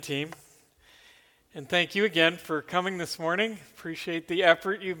Team. And thank you again for coming this morning. Appreciate the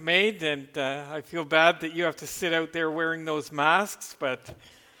effort you've made, and I feel bad that you have to sit out there wearing those masks, but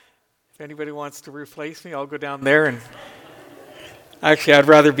if anybody wants to replace me, I'll go down there. And actually, I'd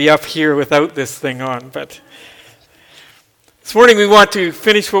rather be up here without this thing on. But this morning we want to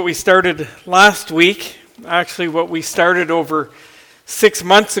finish what we started last week, actually what we started over 6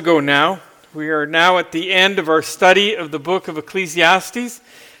 months ago now. We are now at the end of our study of the book of Ecclesiastes.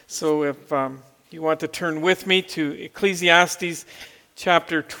 So if you want to turn with me to Ecclesiastes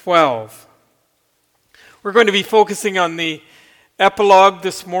chapter 12. We're going to be focusing on the epilogue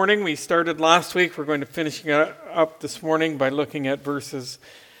this morning. We started last week. We're going to finish up this morning by looking at verses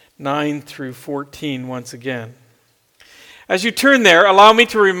 9 through 14 once again. As you turn there, allow me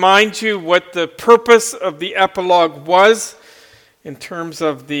to remind you what the purpose of the epilogue was in terms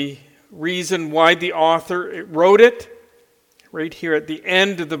of the reason why the author wrote it. Right here at the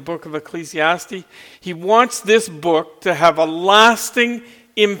end of the book of Ecclesiastes, he wants this book to have a lasting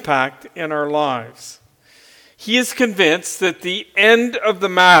impact in our lives. He is convinced that the end of the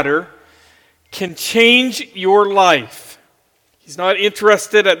matter can change your life. He's not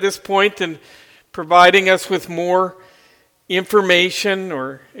interested at this point in providing us with more information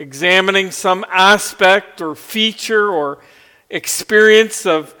or examining some aspect or feature or experience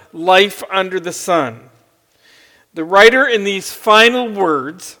of life under the sun. The writer in these final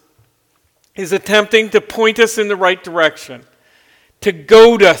words is attempting to point us in the right direction, to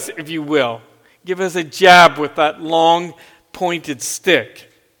goad us, if you will, give us a jab with that long pointed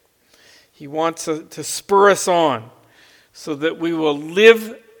stick. He wants to spur us on so that we will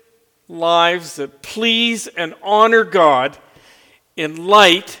live lives that please and honor God in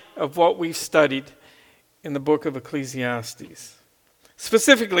light of what we've studied in the book of Ecclesiastes.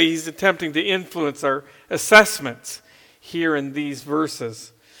 Specifically, he's attempting to influence our assessments here in these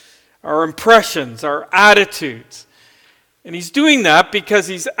verses, our impressions, our attitudes. And he's doing that because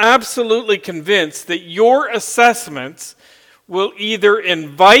he's absolutely convinced that your assessments will either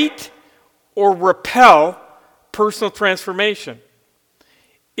invite or repel personal transformation.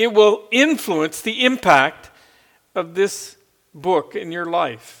 It will influence the impact of this book in your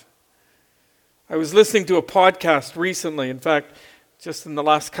life. I was listening to a podcast recently, in fact, just in the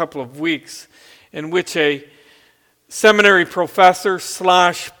last couple of weeks, in which a seminary professor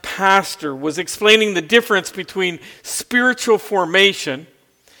 / pastor was explaining the difference between spiritual formation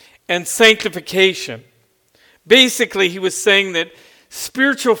and sanctification. Basically, he was saying that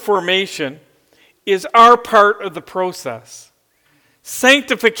spiritual formation is our part of the process.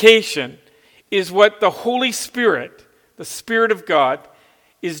 Sanctification is what the Holy Spirit, the Spirit of God,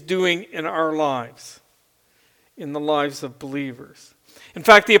 is doing in our lives, in the lives of believers. In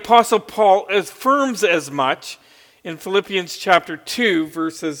fact, the Apostle Paul affirms as much in Philippians chapter 2,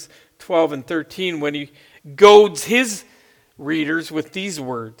 verses 12 and 13, when he goads his readers with these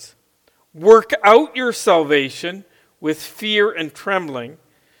words: "Work out your salvation with fear and trembling,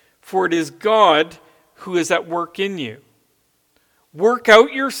 for it is God who is at work in you." Work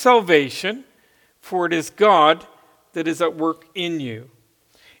out your salvation, for it is God that is at work in you.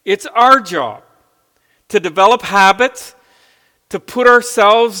 It's our job to develop habits, to put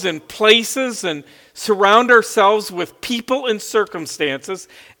ourselves in places and surround ourselves with people and circumstances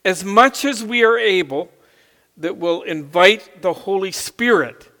as much as we are able that will invite the Holy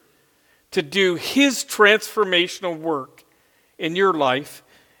Spirit to do His transformational work in your life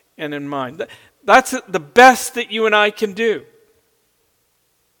and in mine. That's the best that you and I can do.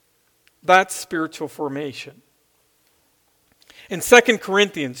 That's spiritual formation. In 2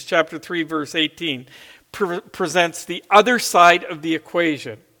 Corinthians chapter 3, verse 18, presents the other side of the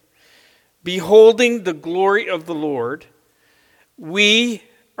equation. Beholding the glory of the Lord, we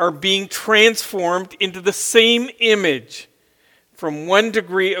are being transformed into the same image from one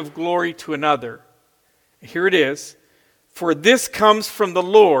degree of glory to another. Here it is. For this comes from the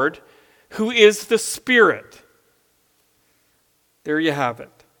Lord, who is the Spirit. There you have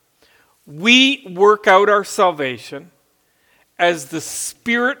it. We work out our salvation as the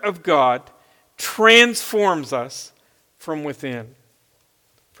Spirit of God transforms us from within,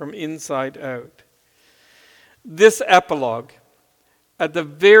 from inside out. This epilogue, at the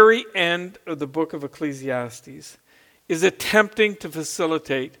very end of the book of Ecclesiastes, is attempting to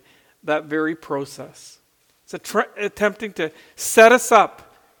facilitate that very process. It's attempting to set us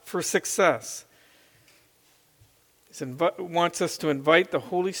up for success. It wants us to invite the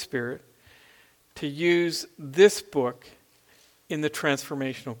Holy Spirit to use this book in the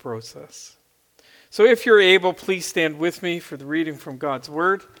transformational process. So if you're able, please stand with me for the reading from God's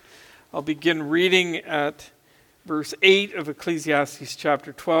Word. I'll begin reading at verse 8 of Ecclesiastes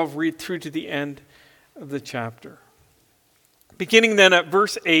chapter 12. Read through to the end of the chapter. Beginning then at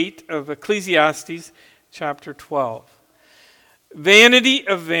verse 8 of Ecclesiastes chapter 12. Vanity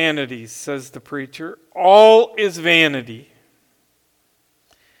of vanities, says the preacher, all is vanity.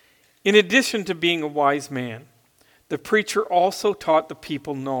 In addition to being a wise man, the preacher also taught the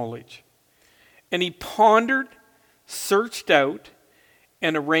people knowledge. And he pondered, searched out,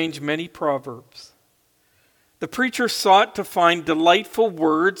 and arranged many proverbs. The preacher sought to find delightful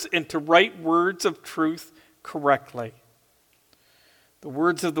words and to write words of truth correctly. The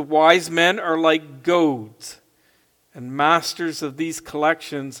words of the wise men are like goads, and masters of these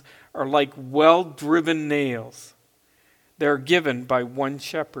collections are like well-driven nails. They are given by one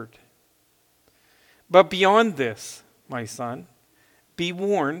shepherd. But beyond this, my son, be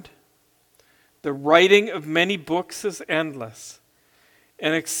warned. The writing of many books is endless,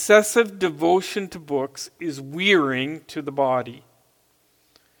 and excessive devotion to books is wearying to the body.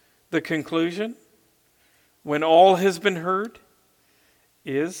 The conclusion, when all has been heard,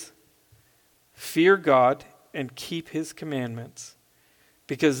 is fear God and keep his commandments,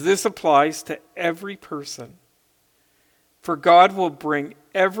 because this applies to every person. For God will bring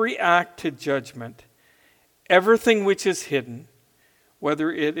every act to judgment, everything which is hidden,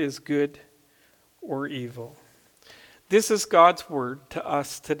 whether it is good or evil. This is God's word to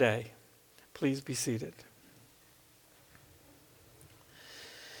us today. Please be seated.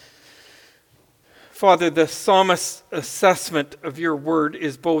 Father, the psalmist's assessment of your word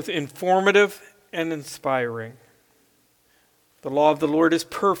is both informative and inspiring. The law of the Lord is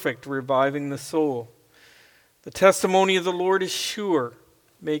perfect, reviving the soul. The testimony of the Lord is sure,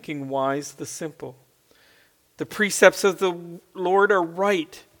 making wise the simple. The precepts of the Lord are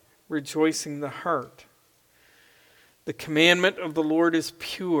right, rejoicing the heart. The commandment of the Lord is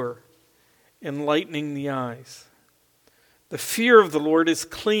pure, enlightening the eyes. The fear of the Lord is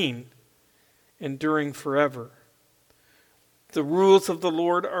clean, enduring forever. The rules of the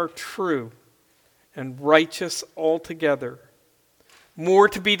Lord are true and righteous altogether. More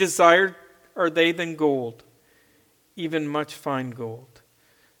to be desired are they than gold, even much fine gold.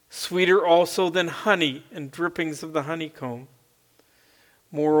 Sweeter also than honey and drippings of the honeycomb.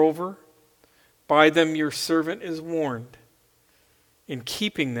 Moreover, by them your servant is warned. In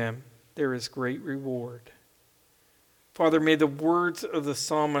keeping them there is great reward. Father, may the words of the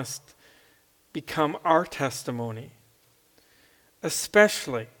psalmist become our testimony,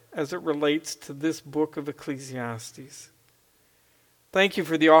 especially as it relates to this book of Ecclesiastes. Thank you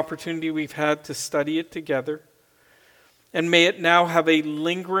for the opportunity we've had to study it together, and may it now have a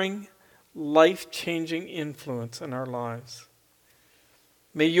lingering, life-changing influence in our lives.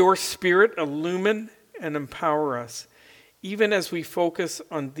 May your Spirit illumine and empower us, even as we focus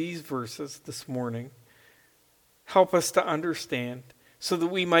on these verses this morning. Help us to understand so that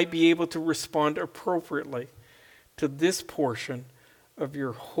we might be able to respond appropriately to this portion of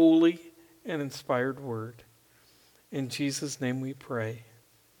your holy and inspired word. In Jesus' name we pray.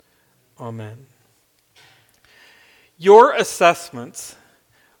 Amen. Your assessments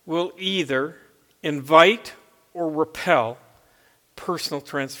will either invite or repel personal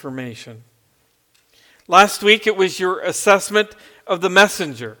transformation. Last week it was your assessment of the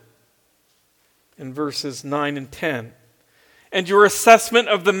messenger in verses 9 and 10, and your assessment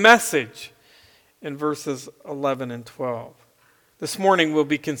of the message in verses 11 and 12. This morning we'll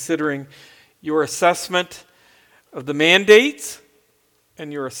be considering your assessment of the mandates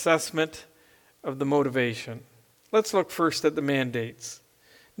and your assessment of the motivation. Let's look first at the mandates,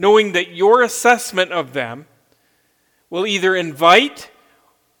 knowing that your assessment of them will either invite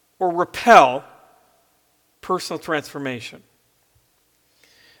or repel personal transformation.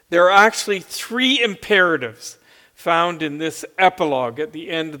 There are actually 3 imperatives found in this epilogue at the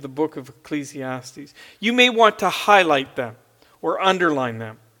end of the book of Ecclesiastes. You may want to highlight them or underline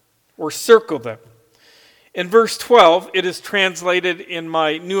them or circle them. In verse 12, it is translated in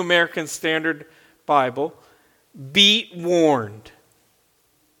my New American Standard Bible, be warned.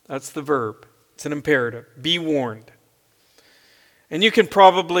 That's the verb. It's an imperative. Be warned. And you can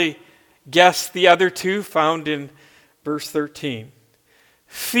probably guess the other 2 found in verse 13.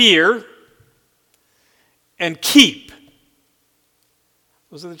 Fear and keep.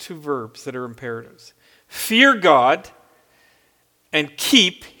 Those are the 2 verbs that are imperatives. Fear God and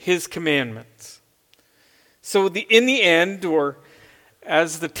keep his commandments. So in the end, or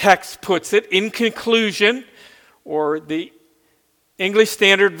as the text puts it, in conclusion, or the English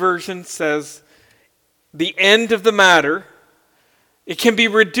Standard Version says, the end of the matter, it can be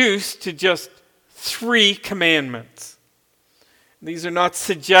reduced to just 3 commandments. These are not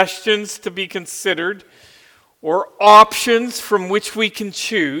suggestions to be considered or options from which we can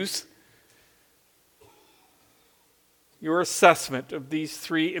choose, your assessment of these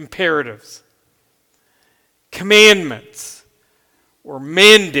three imperatives, commandments, or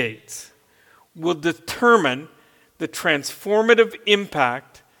mandates, will determine the transformative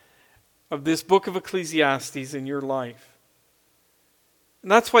impact of this book of Ecclesiastes in your life. And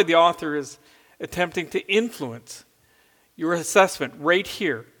that's why the author is attempting to influence your assessment right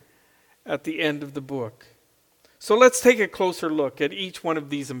here at the end of the book. So let's take a closer look at each one of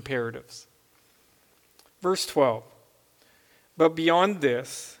these imperatives. Verse 12. But beyond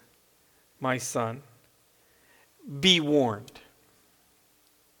this, my son, be warned.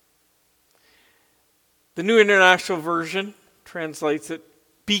 The New International Version translates it,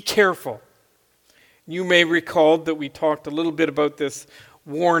 be careful. You may recall that we talked a little bit about this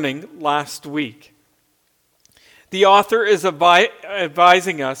warning last week. The author is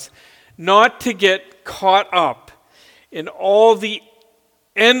advising us not to get caught up in all the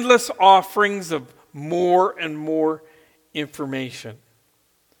endless offerings of more and more information.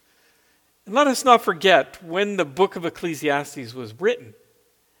 And let us not forget when the book of Ecclesiastes was written.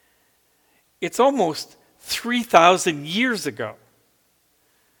 It's almost 3,000 years ago.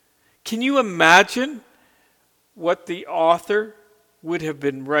 Can you imagine what the author would have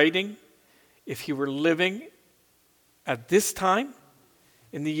been writing if he were living at this time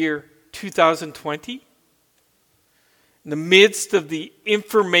in the year 2020? In the midst of the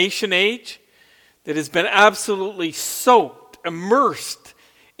information age that has been absolutely soaked, immersed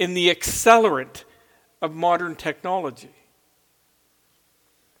in the accelerant of modern technology.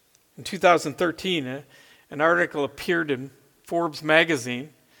 In 2013, an article appeared in Forbes magazine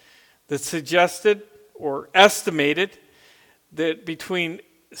that suggested or estimated that between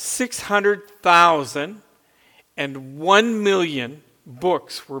 600,000 and 1 million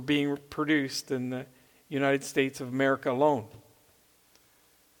books were being produced in the United States of America alone.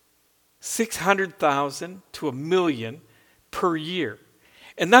 600,000 to 1 million per year.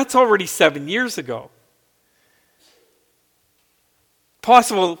 And that's already 7 years ago.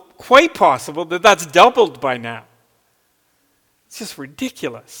 Quite possible that that's doubled by now. It's just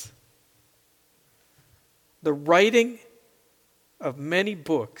ridiculous. The writing of many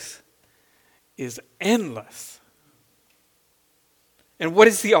books is endless. And what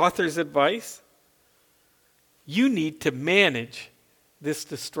is the author's advice? You need to manage this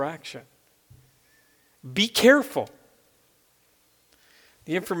distraction. Be careful.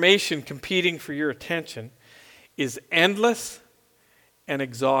 The information competing for your attention is endless and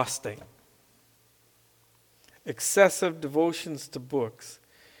exhausting. Excessive devotions to books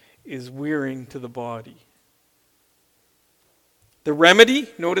is wearing to the body. The remedy,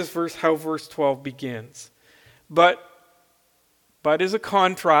 notice how verse 12 begins. But as a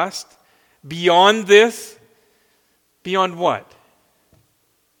contrast, beyond this, beyond what?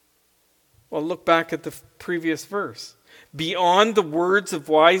 Well, look back at the previous verse. Beyond the words of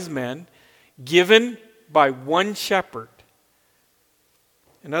wise men given by one shepherd.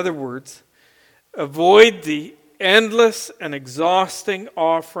 In other words, avoid the endless and exhausting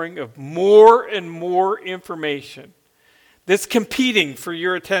offering of more and more information that's competing for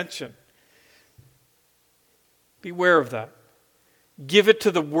your attention. Beware of that. Give it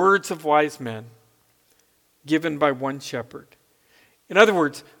to the words of wise men given by one shepherd. In other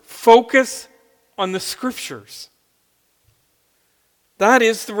words, focus on the Scriptures. That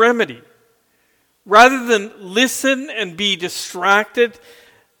is the remedy. Rather than listen and be distracted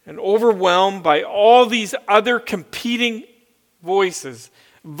and overwhelmed by all these other competing voices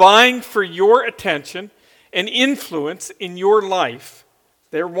vying for your attention and influence in your life,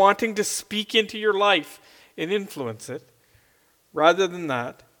 they're wanting to speak into your life and influence it. Rather than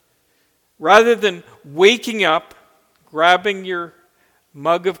that, rather than waking up, grabbing your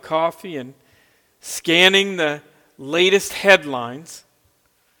mug of coffee and scanning the latest headlines,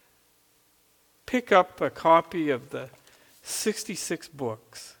 pick up a copy of the 66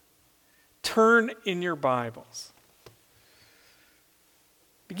 books. Turn in your Bibles.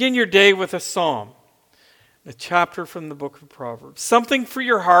 Begin your day with a psalm, a chapter from the book of Proverbs. Something for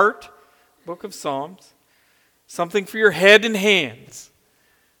your heart, book of Psalms. Something for your head and hands,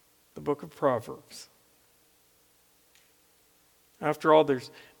 the book of Proverbs. After all,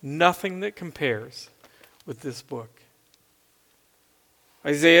 there's nothing that compares with this book.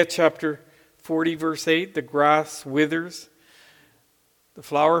 Isaiah chapter 40, verse 8, the grass withers, the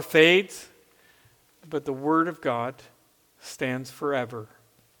flower fades, but the word of God stands forever.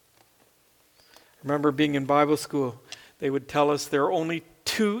 I remember being in Bible school, they would tell us there are only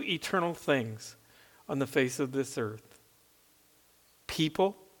two eternal things on the face of this earth: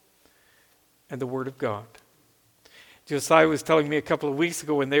 people and the word of God. Josiah was telling me a couple of weeks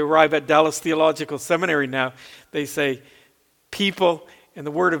ago when they arrive at Dallas Theological Seminary now, they say, people and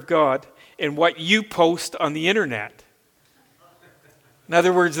the Word of God and what you post on the internet. In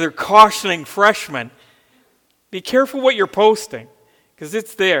other words, they're cautioning freshmen, be careful what you're posting, because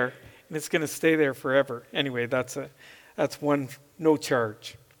it's there and it's going to stay there forever. Anyway, that's one, no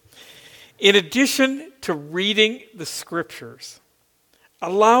charge. In addition to reading the Scriptures,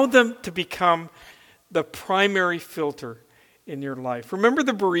 allow them to become the primary filter in your life. Remember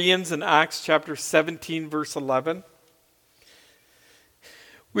the Bereans in Acts chapter 17, verse 11?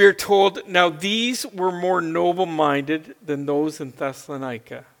 We are told, now these were more noble-minded than those in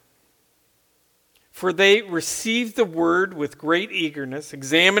Thessalonica. For they received the word with great eagerness,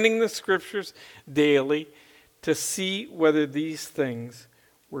 examining the Scriptures daily to see whether these things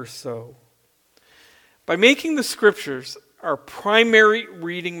were so. By making the Scriptures our primary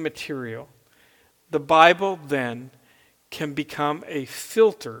reading material, the Bible then can become a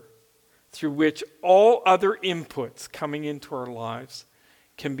filter through which all other inputs coming into our lives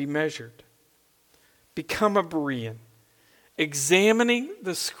can be measured. Become a Berean, examining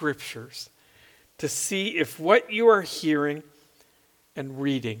the Scriptures to see if what you are hearing and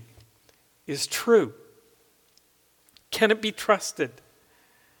reading is true. Can it be trusted?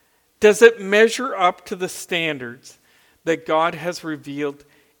 Does it measure up to the standards that God has revealed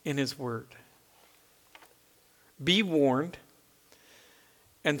in His Word? Be warned.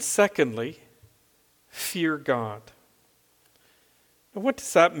 And secondly, fear God. Now, what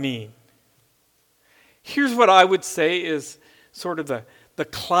does that mean? Here's what I would say is sort of the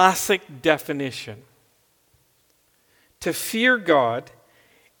classic definition. To fear God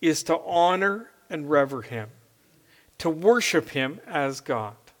is to honor and revere Him, to worship Him as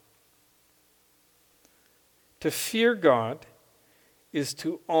God. To fear God is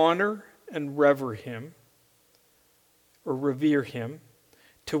to honor and revere Him, or revere Him,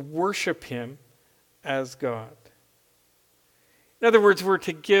 to worship Him as God. In other words, we're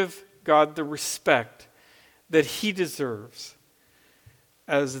to give God the respect that He deserves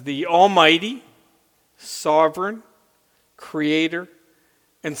as the Almighty, Sovereign, Creator,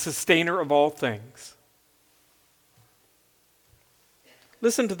 and Sustainer of all things.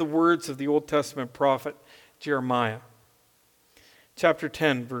 Listen to the words of the Old Testament prophet Jeremiah, chapter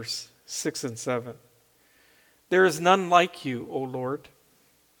 10, verse 6 and 7. There is none like you, O Lord.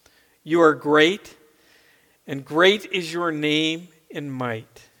 You are great, and great is your name in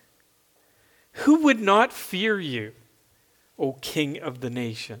might. Who would not fear you, O King of the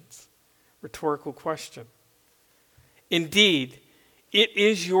nations? Rhetorical question. Indeed, it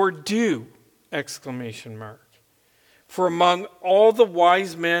is your due! Exclamation mark. For among all the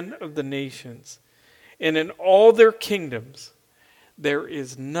wise men of the nations, and in all their kingdoms, there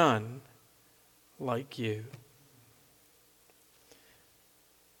is none like you.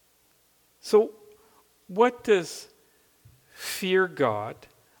 So, what does fear God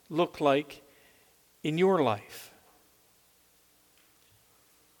look like in your life?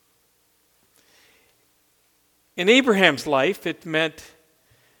 In Abraham's life, it meant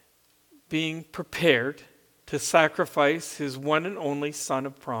being prepared to sacrifice his one and only son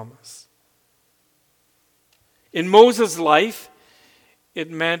of promise. In Moses' life, it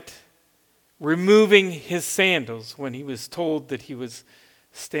meant removing his sandals when he was told that he was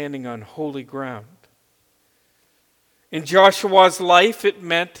standing on holy ground. In Joshua's life, it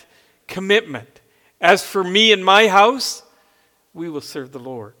meant commitment. As for me and my house, we will serve the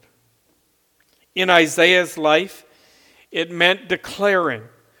Lord. In Isaiah's life, it meant declaring,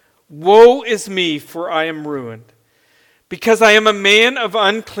 woe is me, for I am ruined, because I am a man of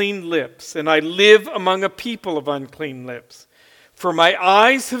unclean lips, and I live among a people of unclean lips. For my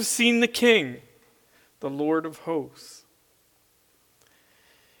eyes have seen the King, the Lord of hosts.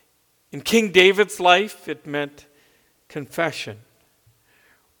 In King David's life, it meant confession,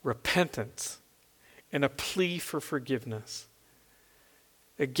 repentance, and a plea for forgiveness.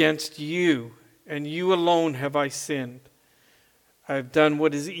 Against you, and you alone have I sinned. I have done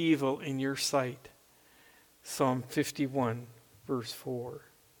what is evil in your sight. Psalm 51, verse 4.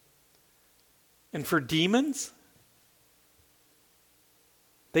 And for demons,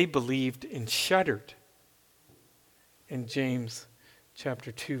 they believed and shuddered. In James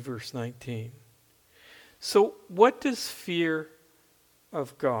chapter 2, verse 19. So what does fear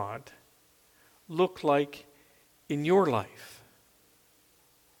of God look like in your life?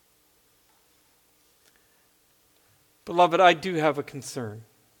 Beloved, I do have a concern.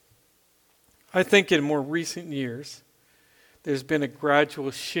 I think in more recent years, there's been a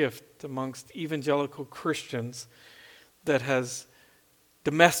gradual shift amongst evangelical Christians that has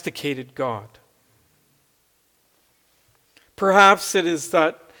domesticated God. Perhaps it is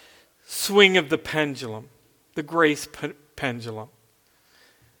that swing of the pendulum, the grace pendulum.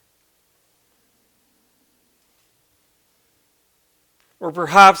 Or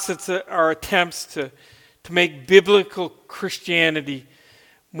perhaps it's our attempts to make biblical Christianity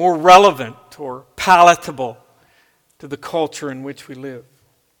more relevant or palatable to the culture in which we live.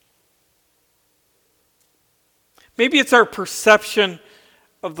 Maybe it's our perception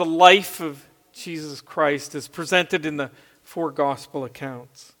of the life of Jesus Christ as presented in the 4 gospel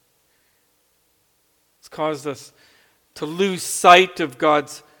accounts. It's caused us to lose sight of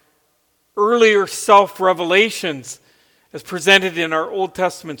God's earlier self-revelations as presented in our Old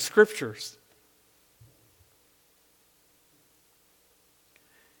Testament scriptures.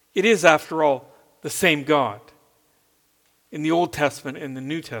 It is, after all, the same God in the Old Testament and the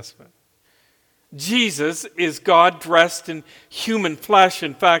New Testament. Jesus is God dressed in human flesh.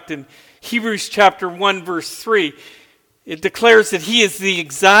 In fact, in Hebrews chapter 1, verse 3, it declares that he is the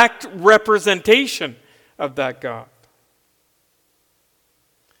exact representation of that God.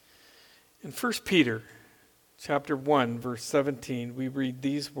 In 1 Peter chapter 1, verse 17, we read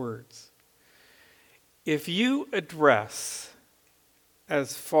these words: "If you address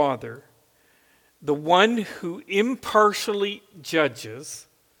as Father the one who impartially judges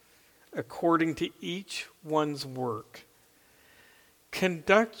according to each one's work,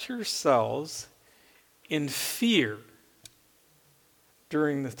 conduct yourselves in fear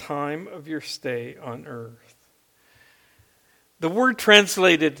during the time of your stay on earth." The word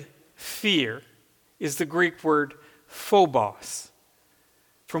translated fear is the Greek word phobos,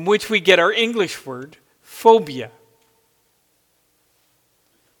 from which we get our English word phobia.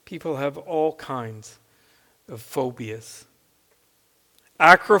 People have all kinds of phobias.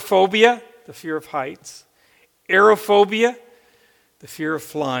 Acrophobia, the fear of heights. Aerophobia, the fear of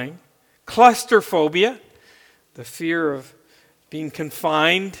flying. Claustrophobia, the fear of being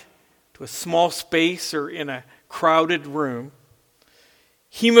confined to a small space or in a crowded room.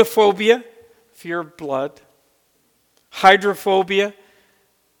 Hemophobia, fear of blood. Hydrophobia,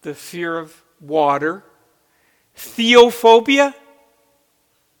 the fear of water. Theophobia,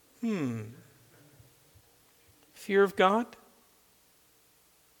 fear of God?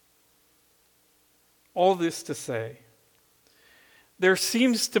 All this to say, there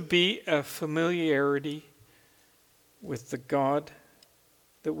seems to be a familiarity with the God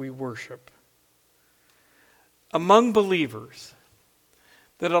that we worship among believers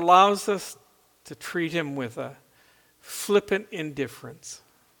that allows us to treat him with a flippant indifference.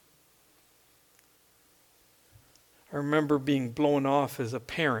 I remember being blown off as a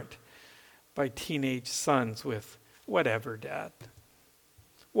parent by teenage sons with, "Whatever, Dad.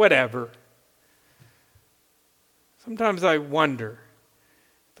 Whatever." Sometimes I wonder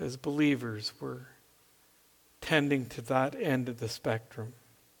if as believers we're tending to that end of the spectrum.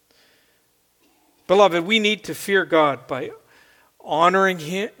 Beloved, we need to fear God by honoring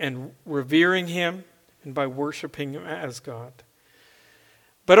him and revering him and by worshiping him as God.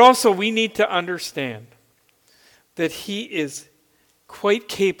 But also we need to understand that he is quite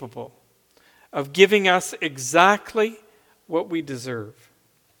capable of giving us exactly what we deserve.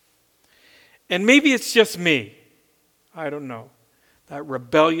 And maybe it's just me. I don't know. That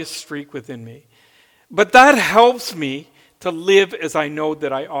rebellious streak within me. But that helps me to live as I know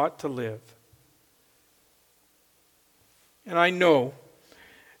that I ought to live. And I know,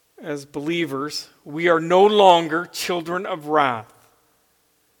 as believers, we are no longer children of wrath.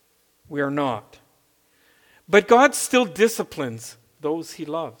 We are not. But God still disciplines those he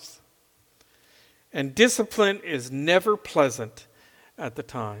loves. And discipline is never pleasant at the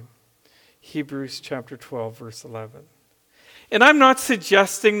time. Hebrews chapter 12, verse 11. And I'm not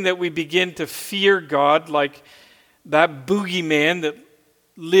suggesting that we begin to fear God like that boogeyman that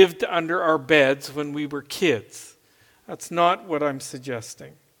lived under our beds when we were kids. That's not what I'm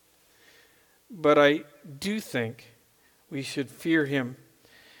suggesting. But I do think we should fear him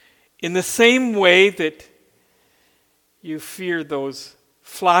in the same way that you fear those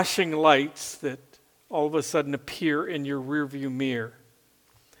flashing lights that all of a sudden appear in your rearview mirror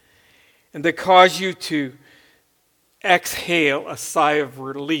and that cause you to exhale a sigh of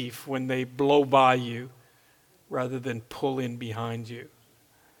relief when they blow by you rather than pull in behind you.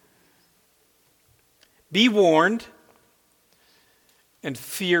 Be warned and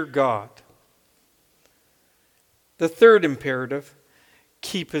fear God. The third imperative,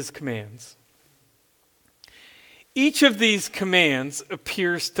 keep his commands. Each of these commands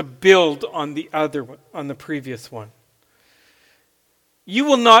appears to build on the other one, on the previous one. You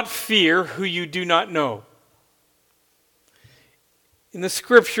will not fear who you do not know. In the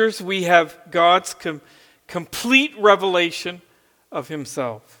scriptures, we have God's complete revelation of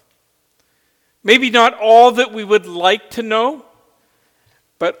himself. Maybe not all that we would like to know,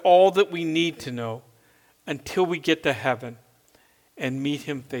 but all that we need to know until we get to heaven and meet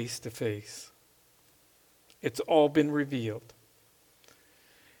him face to face. It's all been revealed.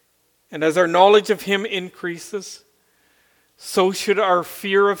 And as our knowledge of him increases, so should our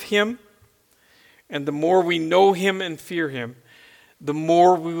fear of him. And the more we know him and fear him, the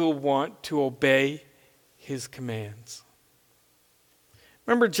more we will want to obey his commands.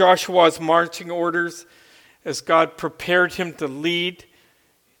 Remember Joshua's marching orders as God prepared him to lead,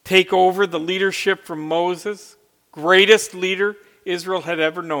 take over the leadership from Moses, greatest leader Israel had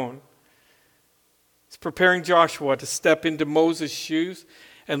ever known. He's preparing Joshua to step into Moses' shoes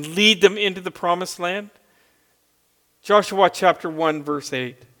and lead them into the promised land. Joshua chapter 1, verse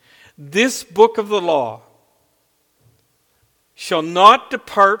 8. This book of the law shall not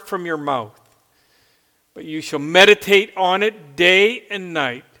depart from your mouth, but you shall meditate on it day and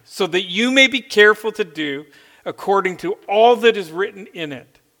night, so that you may be careful to do according to all that is written in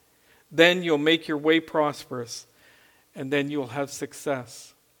it. Then you'll make your way prosperous, and then you'll have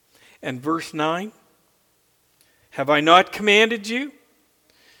success. And verse 9, have I not commanded you?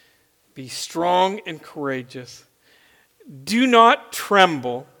 Be strong and courageous. Do not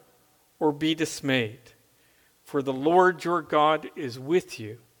tremble or be dismayed, for the Lord your God is with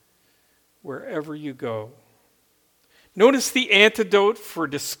you wherever you go. Notice the antidote for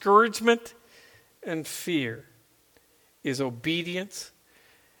discouragement and fear is obedience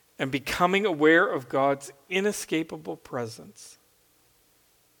and becoming aware of God's inescapable presence.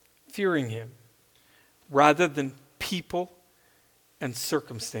 Fearing him rather than people and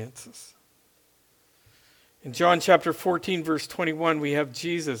circumstances. In John chapter 14, verse 21, we have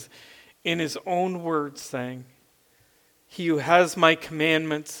Jesus in his own words saying, he who has my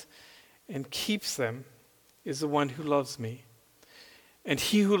commandments and keeps them is the one who loves me. And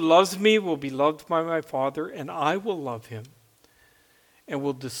he who loves me will be loved by my Father, and I will love him and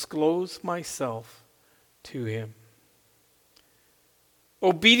will disclose myself to him.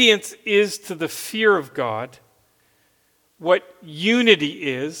 Obedience is to the fear of God what unity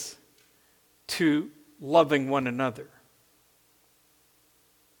is to loving one another.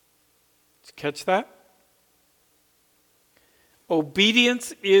 Did you catch that?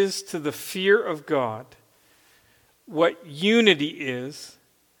 Obedience is to the fear of God what unity is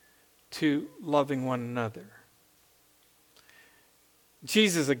to loving one another.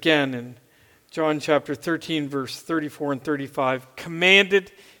 Jesus, again, in John chapter 13, verse 34 and 35,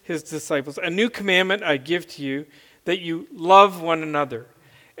 commanded his disciples, a new commandment I give to you, that you love one another.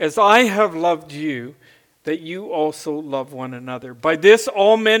 As I have loved you, that you also love one another. By this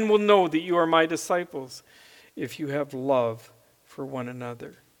all men will know that you are my disciples, if you have love for one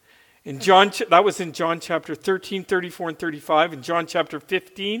another. That was in John chapter 13, 34 and 35. In John chapter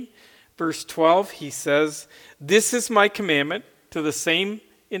 15, verse 12, he says, this is my commandment to the same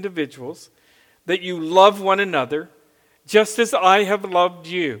individuals, that you love one another, just as I have loved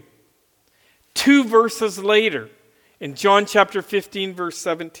you. 2 verses later, in John chapter 15, verse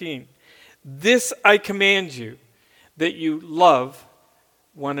 17, this I command you, that you love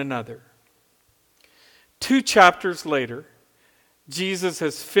one another. 2 chapters later, Jesus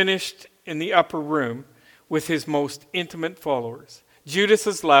has finished in the upper room with his most intimate followers. Judas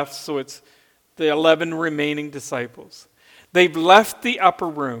has left, so it's the 11 remaining disciples. They've left the upper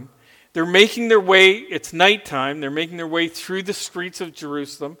room. They're making their way, it's nighttime, they're making their way through the streets of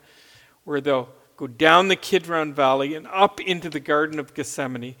Jerusalem, where they'll go down the Kidron Valley and up into the Garden of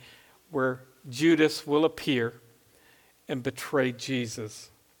Gethsemane, where Judas will appear and betray Jesus.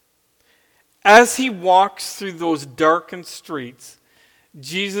 As he walks through those darkened streets,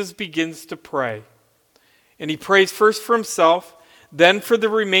 Jesus begins to pray. And he prays first for himself, then for the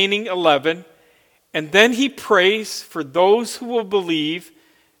remaining 11, and then he prays for those who will believe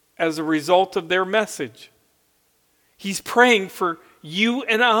as a result of their message. He's praying for you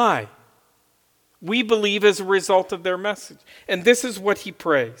and I. We believe as a result of their message. And this is what he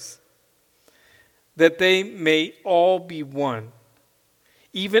prays: that they may all be one,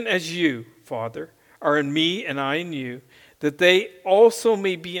 even as you, Father, are in me and I in you, that they also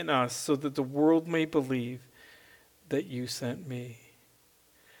may be in us, so that the world may believe that you sent me.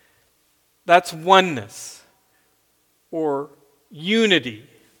 That's oneness, or unity,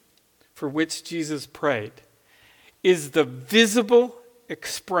 for which Jesus prayed, is the visible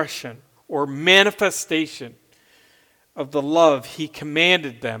expression or manifestation of the love he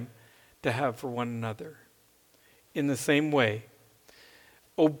commanded them to have for one another. In the same way,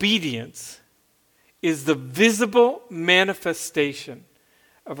 obedience is the visible manifestation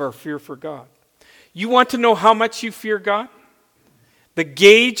of our fear for God. You want to know how much you fear God? The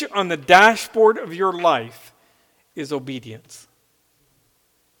gauge on the dashboard of your life is obedience.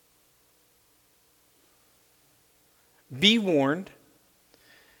 Be warned,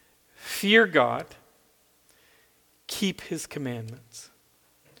 fear God, keep his commandments.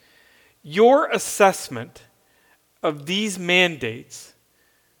 Your assessment of these mandates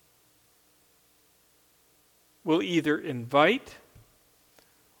will either invite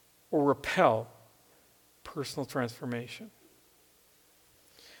or repel personal transformation.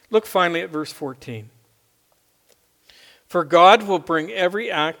 Look finally at verse 14. For God will bring every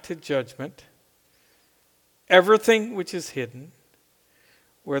act to judgment, everything which is hidden,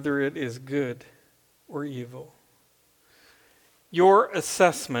 whether it is good or evil. Your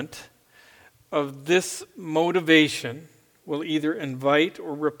assessment of this motivation will either invite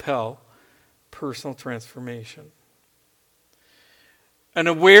or repel personal transformation. An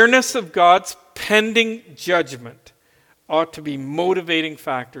awareness of God's pending judgment ought to be motivating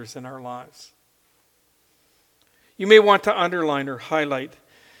factors in our lives. You may want to underline or highlight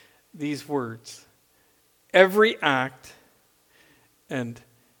these words. Every act and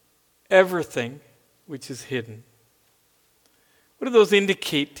everything which is hidden. What do those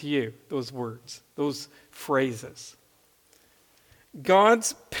indicate to you, those words, those phrases?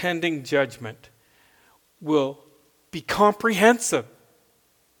 God's pending judgment will be comprehensive.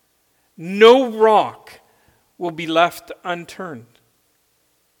 No rock will be left unturned.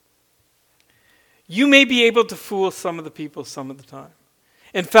 You may be able to fool some of the people some of the time.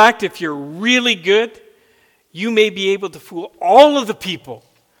 In fact, if you're really good, you may be able to fool all of the people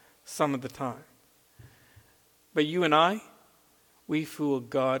some of the time. But you and I, we fool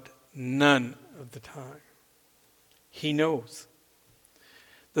God none of the time. He knows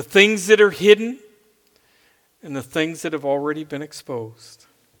the things that are hidden and the things that have already been exposed.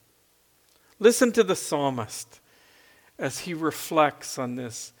 Listen to the psalmist as he reflects on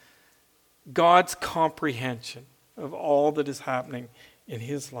this, God's comprehension of all that is happening in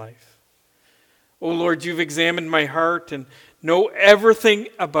his life. O Lord, you've examined my heart and know everything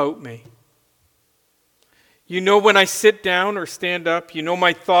about me. You know when I sit down or stand up. You know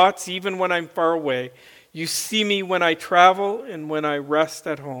my thoughts even when I'm far away. You see me when I travel and when I rest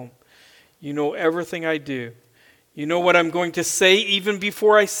at home. You know everything I do. You know what I'm going to say even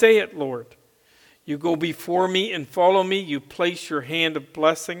before I say it, Lord. You go before me and follow me. You place your hand of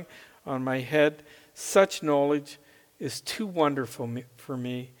blessing on my head. Such knowledge is too wonderful for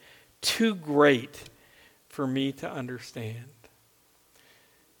me, too great for me to understand.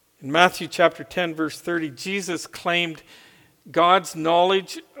 In Matthew chapter 10, verse 30, Jesus claimed God's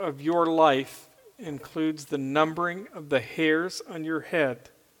knowledge of your life includes the numbering of the hairs on your head.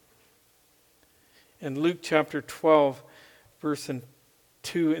 In Luke chapter 12, verse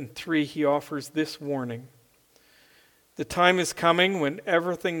 2 and 3, he offers this warning. The time is coming when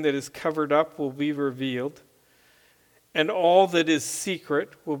everything that is covered up will be revealed, and all that is secret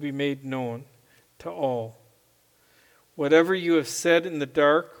will be made known to all. Whatever you have said in the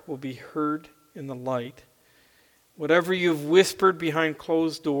dark will be heard in the light. Whatever you have whispered behind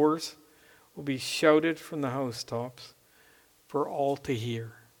closed doors will be shouted from the housetops for all to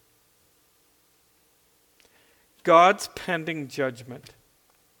hear. God's pending judgment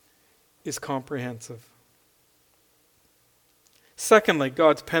is comprehensive. Secondly,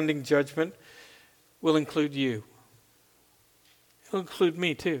 God's pending judgment will include you. It'll include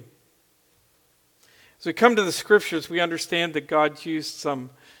me too. As we come to the scriptures, we understand that God used some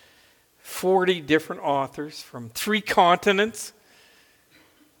 40 different authors from 3 continents,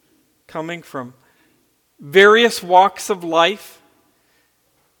 coming from various walks of life,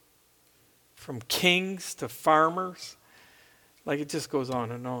 from kings to farmers, like it just goes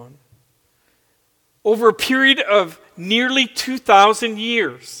on and on. Over a period of nearly 2,000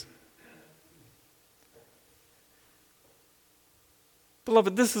 years.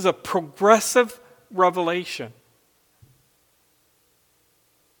 Beloved, this is a progressive revelation.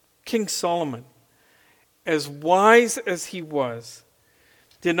 King Solomon, as wise as he was,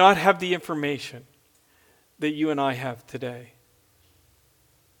 did not have the information that you and I have today.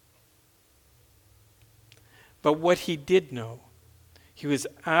 But what he did know, he was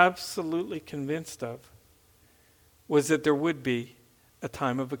absolutely convinced of, was that there would be a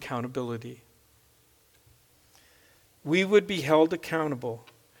time of accountability. We would be held accountable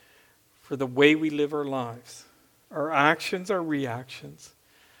for the way we live our lives, our actions, our reactions,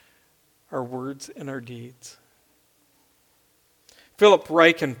 our words, and our deeds. Philip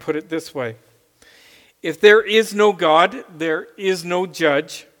Ryken put it this way: if there is no God, there is no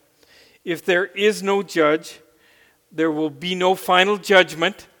judge. If there is no judge, there will be no final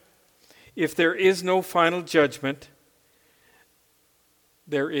judgment. If there is no final judgment,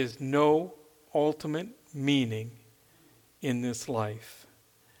 there is no ultimate meaning in this life.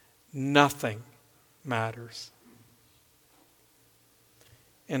 Nothing matters.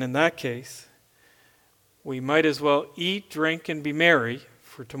 And in that case, we might as well eat, drink, and be merry,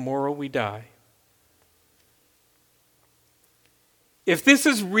 for tomorrow we die. If this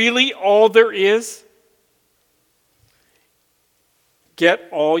is really all there is, get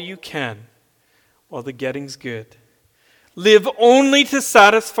all you can while the getting's good. Live only to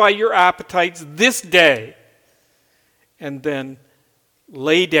satisfy your appetites this day, and then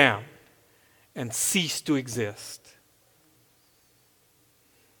lay down and cease to exist.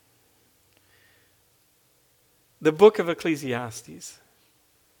 The book of Ecclesiastes,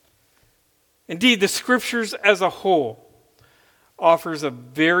 indeed the scriptures as a whole, offers a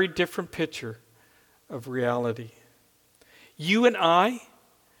very different picture of reality. You and I,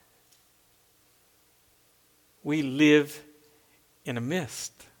 we live in a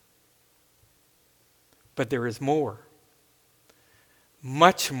mist. But there is more.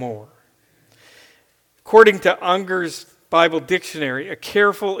 Much more. According to Unger's Bible Dictionary, a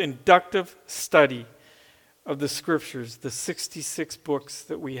careful inductive study of the scriptures, the 66 books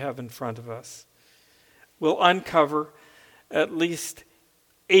that we have in front of us, will uncover at least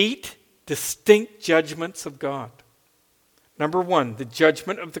 8 distinct judgments of God. Number 1, the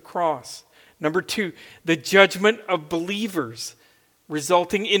judgment of the cross. Number 2, the judgment of believers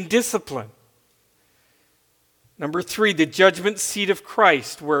resulting in discipline. Number 3, the judgment seat of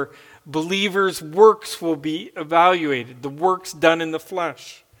Christ, where believers' works will be evaluated, the works done in the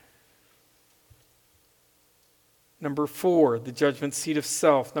flesh. Number 4, the judgment seat of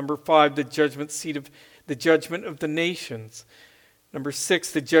self. Number 5, the judgment of the nations. Number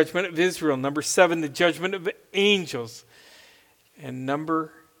 6, the judgment of Israel. Number 7, the judgment of angels. And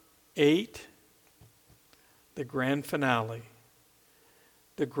number 8, the grand finale,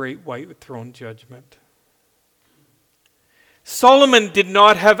 the great white throne judgment. Solomon did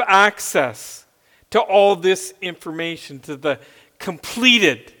not have access to all this information, to the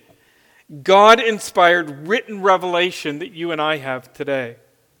completed, God-inspired written revelation that you and I have today.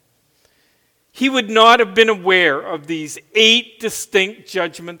 He would not have been aware of these 8 distinct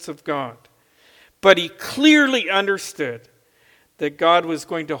judgments of God, but he clearly understood that God was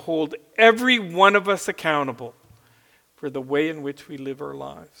going to hold every one of us accountable for the way in which we live our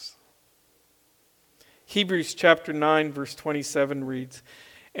lives. Hebrews chapter 9, verse 27 reads,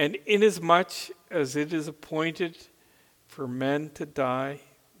 "And inasmuch as it is appointed for men to die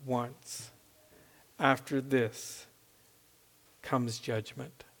once, after this comes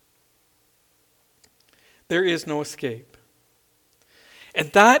judgment." There is no escape.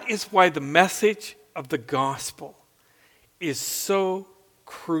 And that is why the message of the gospel is so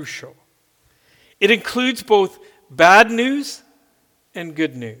crucial. It includes both bad news and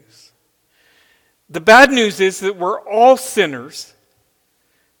good news. The bad news is that we're all sinners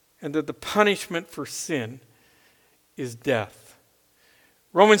and that the punishment for sin is death.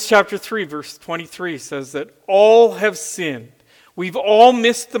 Romans chapter 3, verse 23 says that all have sinned. We've all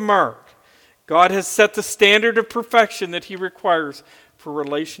missed the mark. God has set the standard of perfection that he requires for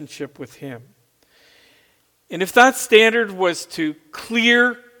relationship with him. And if that standard was to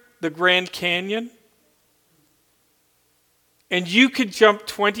clear the Grand Canyon, and you could jump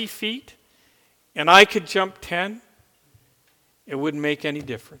 20 feet, and I could jump 10, it wouldn't make any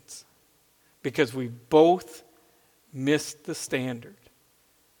difference. Because we both missed the standard.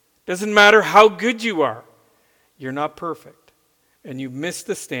 Doesn't matter how good you are, you're not perfect. And you missed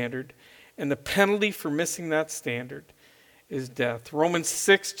the standard, and the penalty for missing that standard is death. Romans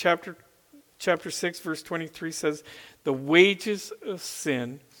 6, chapter 6, verse 23 says, "The wages of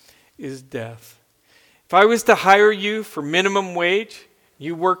sin is death." If I was to hire you for minimum wage,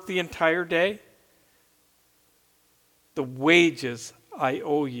 you work the entire day, the wages I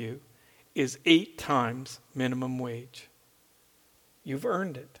owe you is 8 times minimum wage. You've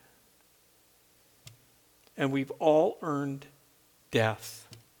earned it. And we've all earned death.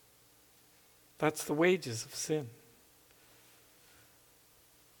 That's the wages of sin.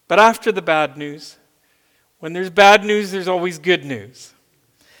 But after the bad news, when there's bad news, there's always good news.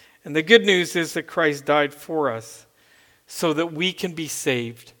 And the good news is that Christ died for us so that we can be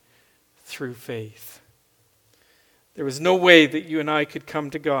saved through faith. There was no way that you and I could come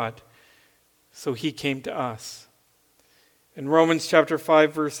to God, so he came to us. In Romans chapter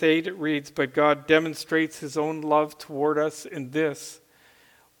 5, verse 8, it reads, "But God demonstrates his own love toward us in this,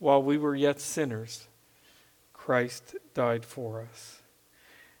 while we were yet sinners, Christ died for us."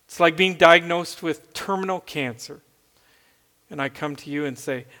 It's like being diagnosed with terminal cancer. And I come to you and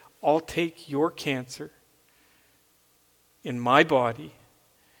say, I'll take your cancer in my body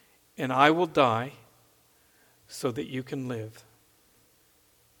and I will die so that you can live.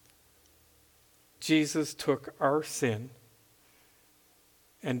 Jesus took our sin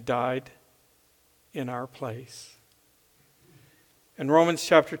and died in our place. And Romans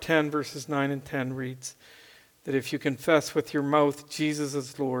chapter 10, verses 9 and 10 reads that if you confess with your mouth Jesus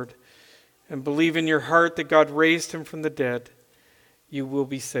is Lord and believe in your heart that God raised him from the dead, you will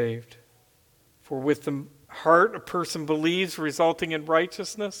be saved. For with the heart a person believes, resulting in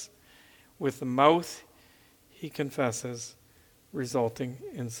righteousness. With the mouth he confesses, resulting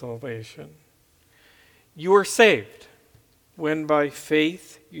in salvation. You are saved when by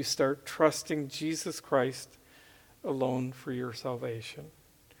faith you start trusting Jesus Christ alone for your salvation.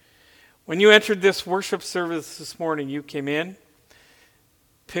 When you entered this worship service this morning, you came in,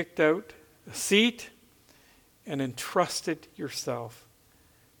 picked out a seat, and entrusted yourself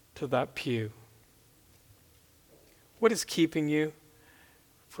to that pew. What is keeping you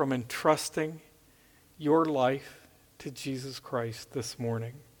from entrusting your life to Jesus Christ this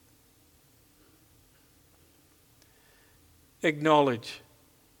morning? Acknowledge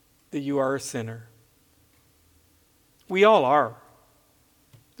that you are a sinner. We all are.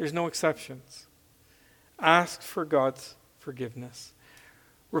 There's no exceptions. Ask for God's forgiveness.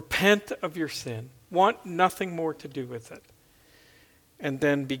 Repent of your sin. Want nothing more to do with it. And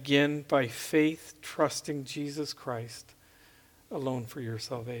then begin by faith trusting Jesus Christ alone for your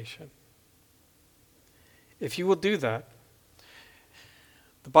salvation. If you will do that,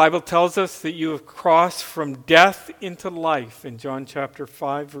 the Bible tells us that you have crossed from death into life in John chapter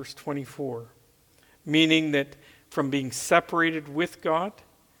 5, verse 24, meaning that from being separated with God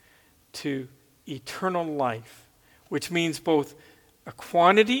to eternal life, which means both a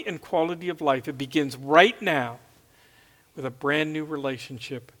quantity and quality of life. It begins right now with a brand new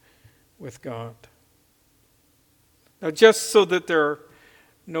relationship with God. Now, just so that there are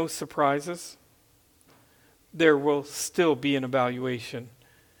no surprises, there will still be an evaluation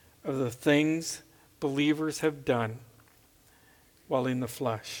of the things believers have done while in the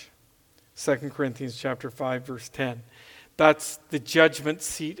flesh. 2 Corinthians chapter 5, verse 10. That's the judgment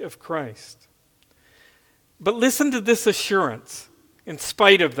seat of Christ. But listen to this assurance in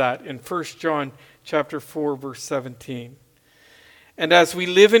spite of that in 1 John chapter 4, verse 17. And as we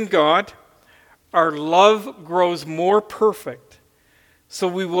live in God, our love grows more perfect, so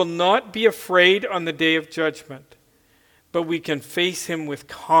we will not be afraid on the day of judgment, but we can face him with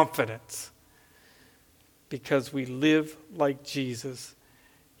confidence because we live like Jesus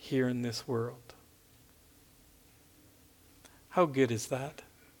here in this world. How good is that?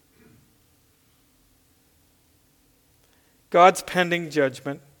 God's pending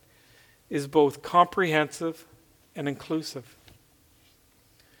judgment is both comprehensive and inclusive.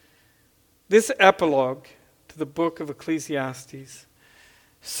 This epilogue to the book of Ecclesiastes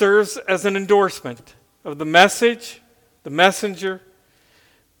serves as an endorsement of the message, the messenger,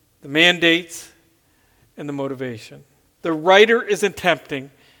 the mandates, and the motivation. The writer is attempting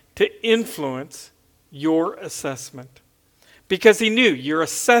to influence your assessment because he knew your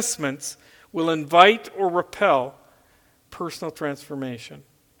assessments will invite or repel personal transformation.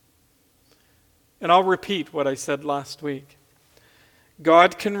 And I'll repeat what I said last week.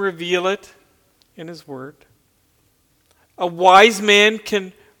 God can reveal it in his word. A wise man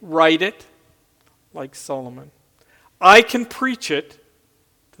can write it, like Solomon. I can preach it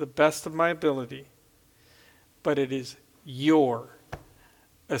to the best of my ability, but it is your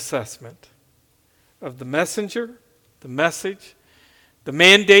assessment of the messenger, the message, the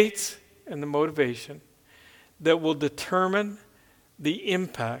mandates, and the motivation that will determine the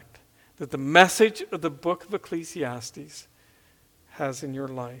impact that the message of the book of Ecclesiastes has in your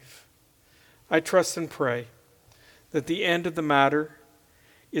life. I trust and pray that the end of the matter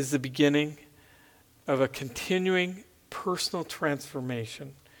is the beginning of a continuing personal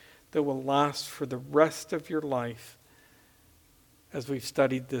transformation that will last for the rest of your life as we've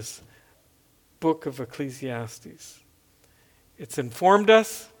studied this book of Ecclesiastes. It's informed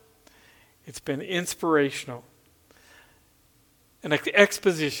us. It's been inspirational. An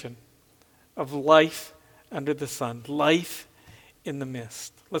exposition of life under the sun, life in the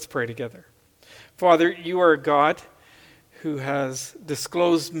mist. Let's pray together. Father, you are a God who has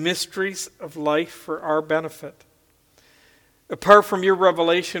disclosed mysteries of life for our benefit. Apart from your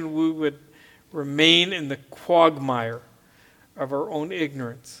revelation, we would remain in the quagmire of our own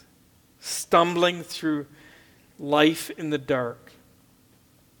ignorance, stumbling through life in the dark.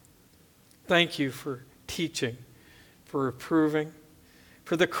 Thank you for teaching, for reproving,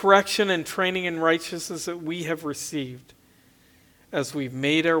 for the correction and training in righteousness that we have received. as we've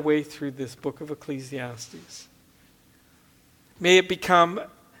made our way through this book of Ecclesiastes. May it become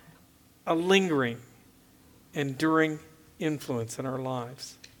a lingering, enduring influence in our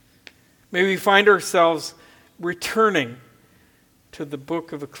lives. May we find ourselves returning to the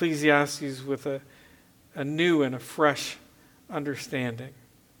book of Ecclesiastes with a new and a fresh understanding.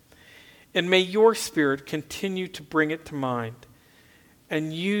 And may your Spirit continue to bring it to mind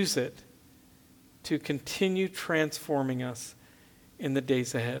and use it to continue transforming us in the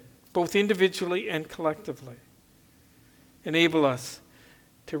days ahead, both individually and collectively. Enable us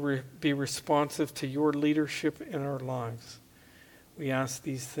to be responsive to your leadership in our lives. We ask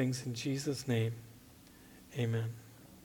these things in Jesus' name. Amen.